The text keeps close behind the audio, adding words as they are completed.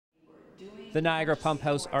The Niagara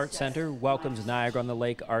Pumphouse Arts Centre welcomes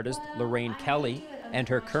Niagara-on-the-Lake artist Lorraine Kelly and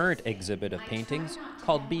her current exhibit of paintings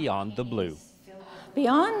called Beyond the Blue.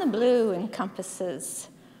 Beyond the Blue encompasses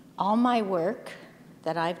all my work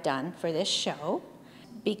that I've done for this show.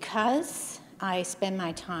 Because I spend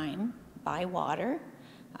my time by water,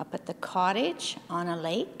 up at the cottage on a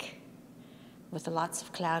lake with lots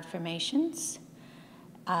of cloud formations.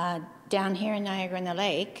 Down here in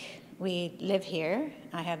Niagara-on-the-Lake, we live here.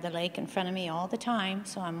 I have the lake in front of me all the time,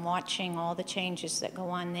 so I'm watching all the changes that go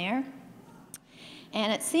on there.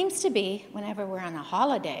 And it seems to be, whenever we're on a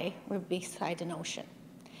holiday, we're beside an ocean.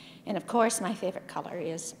 And of course, my favorite color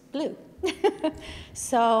is blue.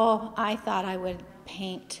 So I thought I would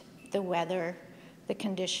paint the weather, the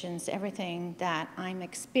conditions, everything that I'm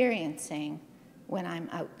experiencing when I'm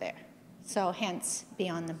out there. So hence,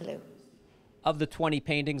 Beyond the Blue. Of the 20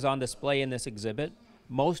 paintings on display in this exhibit,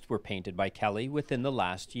 most were painted by Kelly within the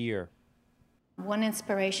last year. One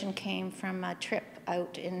inspiration came from a trip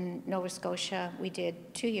out in Nova Scotia we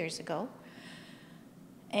did 2 years ago.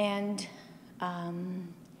 And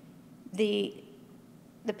the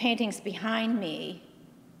paintings behind me,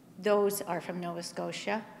 those are from Nova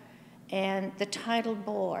Scotia. And the tidal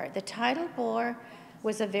bore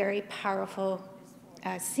was a very powerful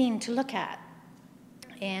scene to look at.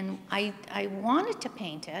 And I wanted to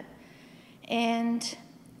paint it, and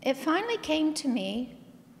it finally came to me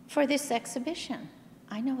for this exhibition.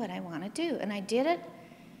 I know what I want to do, and I did it,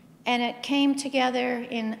 and it came together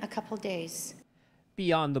in a couple days.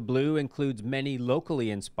 Beyond the Blue includes many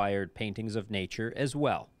locally inspired paintings of nature as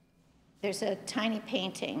well. There's a tiny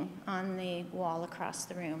painting on the wall across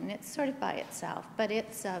the room, and it's sort of by itself, but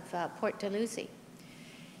it's of Port Dalhousie.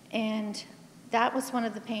 And that was one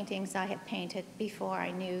of the paintings I had painted before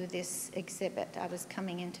I knew this exhibit. I was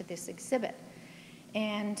coming into this exhibit.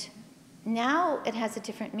 And now it has a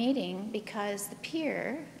different meaning because the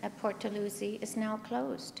pier at Port Dalhousie is now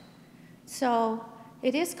closed. So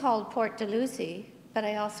it is called Port Dalhousie, but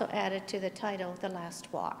I also added to the title, The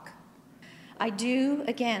Last Walk. I do,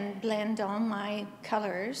 again, blend all my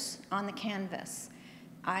colors on the canvas.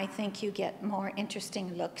 I think you get more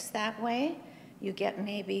interesting looks that way. You get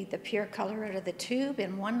maybe the pure color out of the tube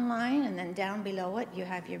in one line, and then down below it you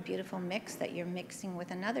have your beautiful mix that you're mixing with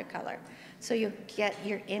another color. So you get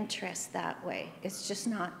your interest that way. It's just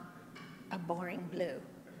not a boring blue.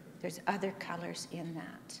 There's other colors in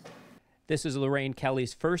that. This is Lorraine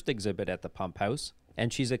Kelly's first exhibit at the Pump House,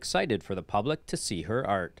 and she's excited for the public to see her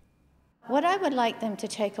art. What I would like them to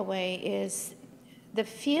take away is the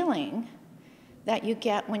feeling that you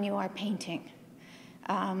get when you are painting.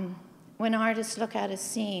 When artists look at a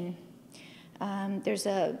scene, there's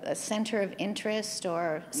a center of interest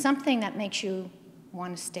or something that makes you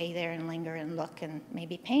want to stay there and linger and look and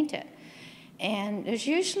maybe paint it. And there's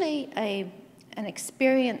usually an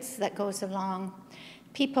experience that goes along.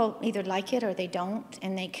 People either like it or they don't,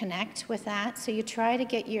 and they connect with that. So you try to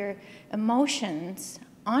get your emotions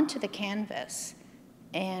onto the canvas.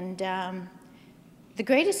 And the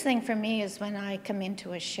greatest thing for me is when I come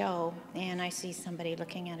into a show and I see somebody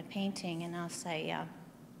looking at a painting, and I'll say,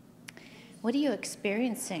 what are you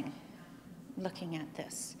experiencing looking at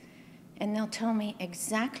this? And they'll tell me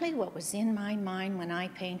exactly what was in my mind when I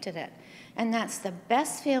painted it. And that's the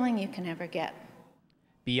best feeling you can ever get.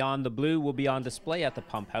 Beyond the Blue will be on display at the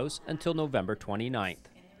Pump House until November 29th.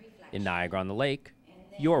 In Niagara-on-the-Lake,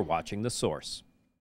 you're watching The Source.